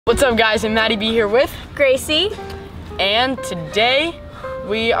What's up guys, I'm MattyB here with Gracie. And today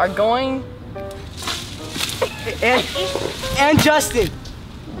we are going... And Justin.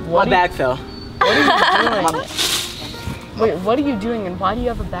 What My bag fell. What are you doing? Wait, what are you doing and why do you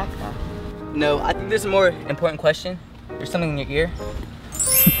have a backpack? No, I think there's a more important question. There's something in your ear.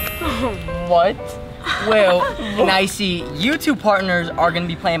 What? Well, now you see, you two partners are gonna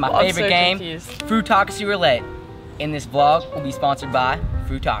be playing my favorite game, confused. Fruitocracy Roulette. And this vlog will be sponsored by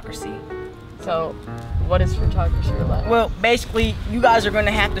Fruitocracy. So, what is Fruitocracy Roulette? Well, basically, you guys are gonna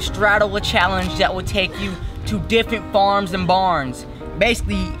have to straddle a challenge that will take you to different farms and barns.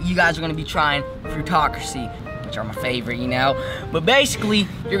 Basically, you guys are gonna be trying Fruitocracy, which are my favorite, you know. But basically,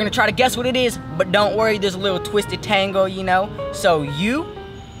 you're gonna try to guess what it is, but don't worry, there's a little twisted tango, you know. So you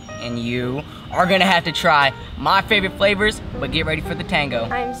and you are gonna have to try my favorite flavors, but get ready for the tango.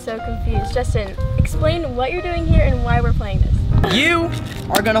 I'm so confused. Justin, explain what you're doing here and why we're playing this. You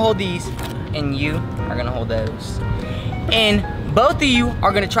are gonna hold these, and you are gonna hold those. And both of you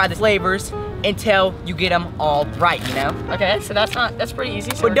are gonna try the flavors until you get them all right, you know? Okay, so that's pretty easy.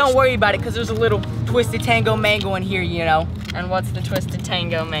 So But don't worry about it, because there's a little twisted tango mango in here, you know? And what's the twisted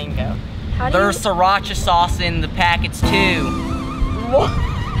tango mango? There's sriracha sauce in the packets too.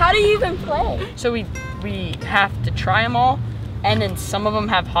 How do you even play? So we have to try them all, and then some of them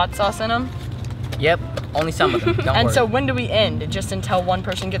have hot sauce in them. Yep, only some of them, don't And worry. so when do we end? Just until one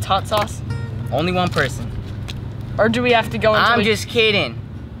person gets hot sauce? Only one person. Or do we have to go until I'm just kidding.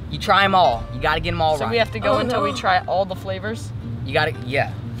 You try them all. You gotta get them all So right. we have to go until we no. try all the flavors? You gotta,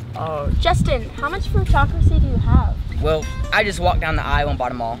 yeah. Oh, Justin, how much Fruitocracy do you have? Well, I just walked down the aisle and bought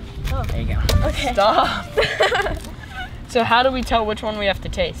them all. Oh. There you go. Okay. stop. So how do we tell which one we have to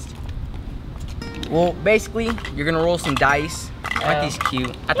taste? Well, basically, you're gonna roll some dice. Aren't Oh. these cute?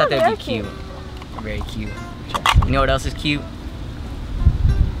 I thought Yeah, they'd be they're cute. cute. Very cute. You know what else is cute?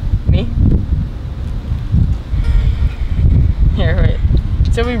 Me? Here,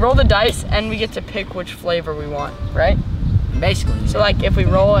 wait. So we roll the dice and we get to pick which flavor we want, right? Basically. So like if we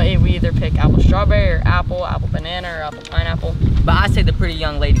roll it, we either pick apple strawberry or apple banana or apple pineapple. But I say the pretty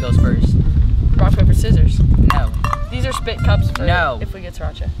young lady goes first. Rock, paper, scissors. No. These are spit cups for No. if we get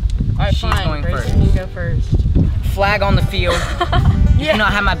sriracha. All right, She's fine. going Grayson, first. you go first. Flag on the field. You Yeah.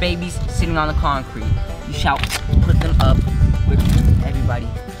 cannot have my babies sitting on the concrete. You shall put them up with everybody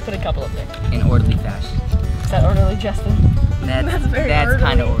Put a couple up there. in orderly fashion. Is that orderly, Justin? That's very That's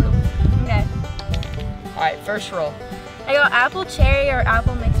kind of orderly. Okay. All right, first roll. I go apple cherry or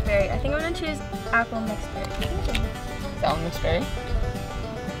apple mixed berry. I think I'm gonna choose apple mixed berry. Is that one mixed berry?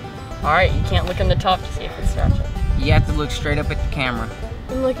 All right, you can't look in the top to see if it's sriracha. You have to look straight up at the camera.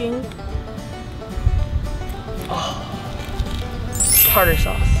 I'm looking. Tartar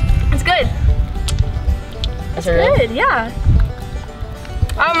sauce. It's good. Is it really? Good, yeah.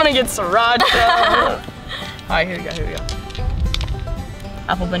 I'm gonna get sriracha. All right, here we go.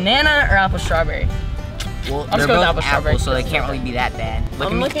 Apple banana or apple strawberry? Well, I'm they're just going with both apple strawberry. apples, so they can't really be that bad. Look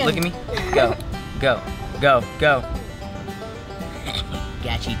I'm at me. looking. Look at me. Go. Go. Go. Go.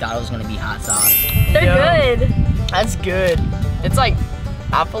 Gotcha, you thought it was gonna be hot sauce. They're Yo. good. That's good. It's like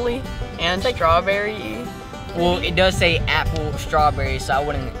apple-y and strawberry-y. Well, it does say apple strawberry, so I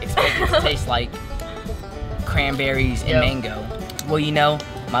wouldn't expect it to taste like cranberries and Yep. mango. Well, you know,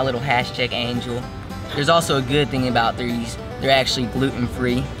 my little Haschak angel. There's also a good thing about these. They're actually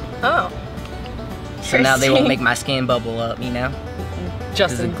gluten-free, Oh. so now they won't Interesting. make my skin bubble up, you know?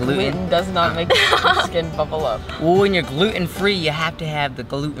 Justin, Is it gluten? gluten does not make your skin bubble up. Well, when you're gluten-free, you have to have the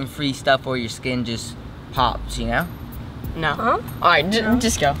gluten-free stuff or your skin just pops, you know? No. Huh? All right,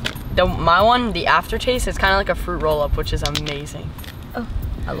 just go. My one, the aftertaste, is kind of like a fruit roll-up, which is amazing. Oh.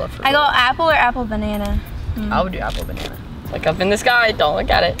 I love fruit I go roll-up. apple or apple banana. I would do apple banana. Look up in the sky, don't look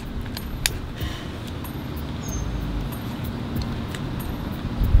at it.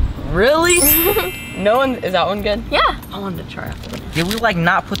 Really? No one, is that one good? Yeah. I wanted to try apple banana. Did we like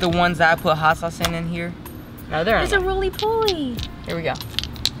not put the ones that I put hot sauce in here? No, they're There's a roly-poly. Here we go.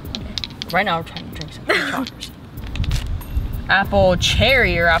 Right now we're trying to drink some Fruitocracy. Apple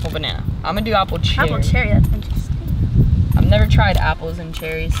cherry or apple banana? I'm gonna do apple cherry. Apple cherry, that's interesting. I've never tried apples and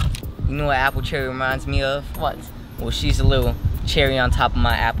cherries. You know what apple cherry reminds me of? What? Well, she's a little cherry on top of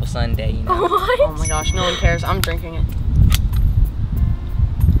my apple sundae, you know? What? Oh my gosh, no one cares. I'm drinking it.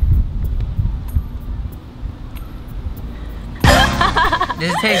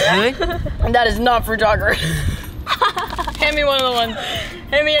 Does it taste good? And that is not Fruitocracy. Hand me one of the ones.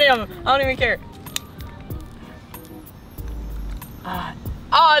 Hand me any of them. I don't even care.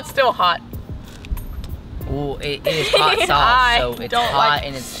 Oh, it's still hot. Well, it is hot sauce, so it's don't hot like-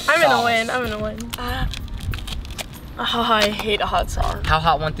 and it's I'm gonna sauce. win. I'm gonna win. Oh, I hate hot sauce. How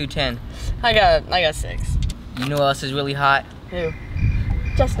hot 1 through 10? I got 6. You know what else is really hot? Who?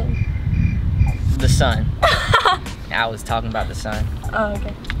 Justin. The sun. I was talking about the sun. Oh,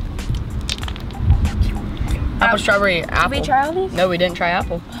 okay. Apple, strawberry, apple. Did we try all these? No, we didn't try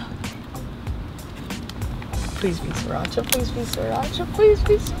apple. Please be sriracha, please be sriracha, please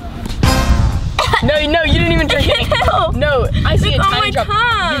be sriracha. No, you didn't even drink it. Ew. No, I see a It's on tiny my drop.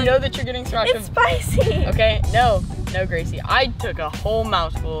 tongue. You know that you're getting sriracha. It's spicy. Okay, no, Gracie. I took a whole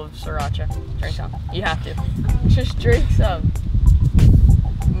mouthful of sriracha. Drink some. You have to. Just drink some.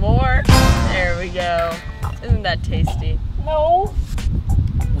 More. There we go. Isn't that tasty? No.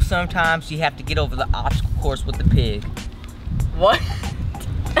 Well, sometimes you have to get over the obstacle course with the pig. What?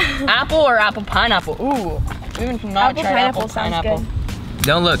 Apple or apple pineapple? Ooh. We haven't not Apple tried pineapple apple sounds pineapple. good.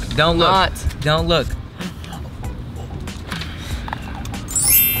 Don't look, don't look. Not. Don't look.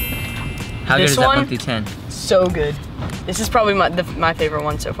 How good This is that one? 1 through 10? So good. This is probably my favorite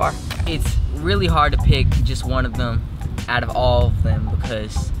one so far. It's really hard to pick just one of them out of all of them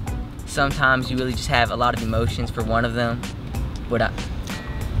because sometimes you really just have a lot of emotions for one of them. But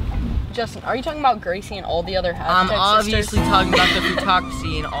Justin, are you talking about Gracie and all the other Haschak I'm sisters? obviously talking about the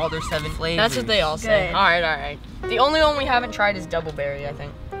Fruitocracy and all their 7 flavors. That's what they all say. Good. All right. The only one we haven't tried is double berry, I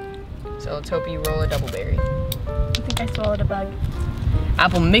think. So let's hope you roll a double berry. I think I swallowed a bug.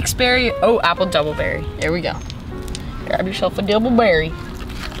 Apple mixed berry. Oh, apple double berry. There we go. Grab yourself a double berry.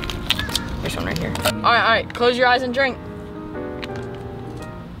 There's one right here. All right. Close your eyes and drink.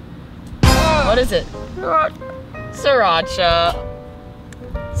 What is it? Sriracha.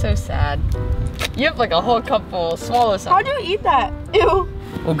 So sad. You have like a whole cup full. Swallow some. How'd you eat that? Ew.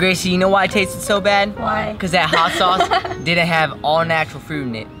 Well, Gracie, you know why it tasted so bad? Why? Because that hot sauce didn't have all natural fruit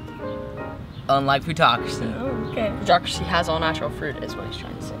in it. Unlike Fruitocracy. Oh, okay. Fruitocracy has all natural fruit is what he's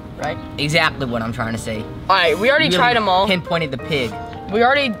trying to say, right? Exactly what I'm trying to say. All right, we already You tried really them all. Pinpointed the pig. We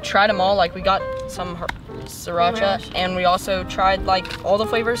already tried them all. Like we got some sriracha, and we also tried like all the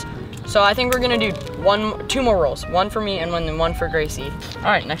flavors. So I think we're gonna do 2 more rolls. One for me and one for Gracie. All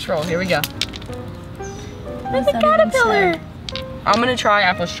right, next roll. Here we go. There's a caterpillar. I'm gonna try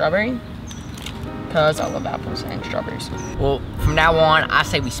apple strawberry because I love apples and strawberries. Well, from now on, I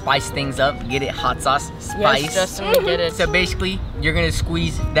say we spice things up, get it hot sauce, spice. Yes, Justin, we get it. So basically, you're gonna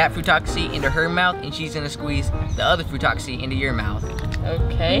squeeze that Fruitocracy into her mouth, and she's gonna squeeze the other Fruitocracy into your mouth.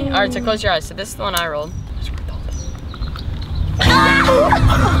 Okay. All right, so close your eyes. So this is the one I rolled.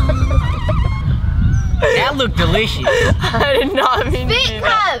 That looked delicious. I did not mean to do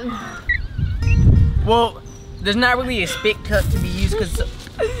that. Well, there's not really a spit cup to be used because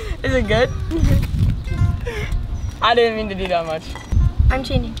Is it good? I didn't mean to do that much. I'm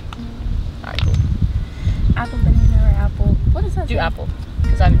changing. All right, cool. Apple, banana, or apple. What is that? Do apple,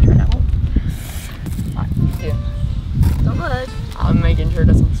 because I haven't tried apple. All right, do. Don't look. I'm making sure it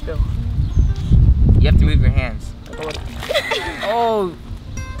doesn't spill. you have to move your hands. Oh,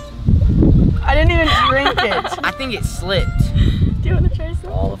 I didn't even drink it. I think it slipped. Do you want to try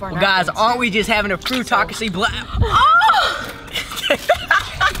some? All of our Well, guys, napkins. aren't we just having a Fruitocracy blast?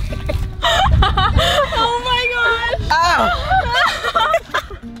 Oh my gosh! Ow!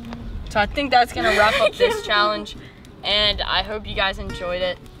 So I think that's gonna wrap up this challenge, and I hope you guys enjoyed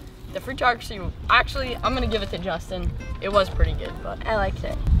it. The Fruitocracy, actually, I'm gonna give it to Justin. It was pretty good, but I liked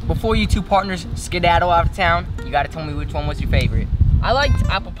it. Before you two partners skedaddle out of town, you gotta tell me which one was your favorite. I liked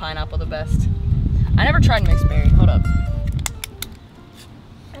apple pineapple the best. I never tried mixed berry. Hold up.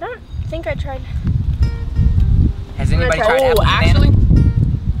 I don't think I tried. Has anybody try- tried apple banana? actually,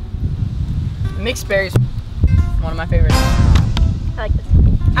 mixed berries, one of my favorites. I like this.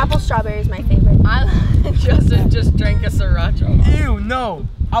 Apple strawberry is my favorite. Justin just drank a sriracha. Ew, no.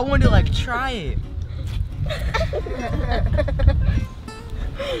 I wanted to like try it.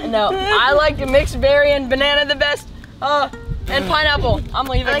 No, I like the mixed berry and banana the best. And pineapple. I'm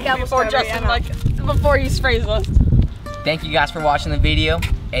leaving I like apple before strawberry, Justin, I know. like, before he sprays us. Thank you guys for watching the video.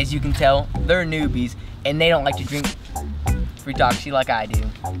 As you can tell, they're newbies and they don't like to drink Fruitocracy like I do.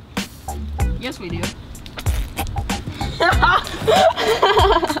 Yes, we do.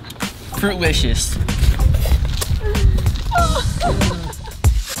 Fruitlicious.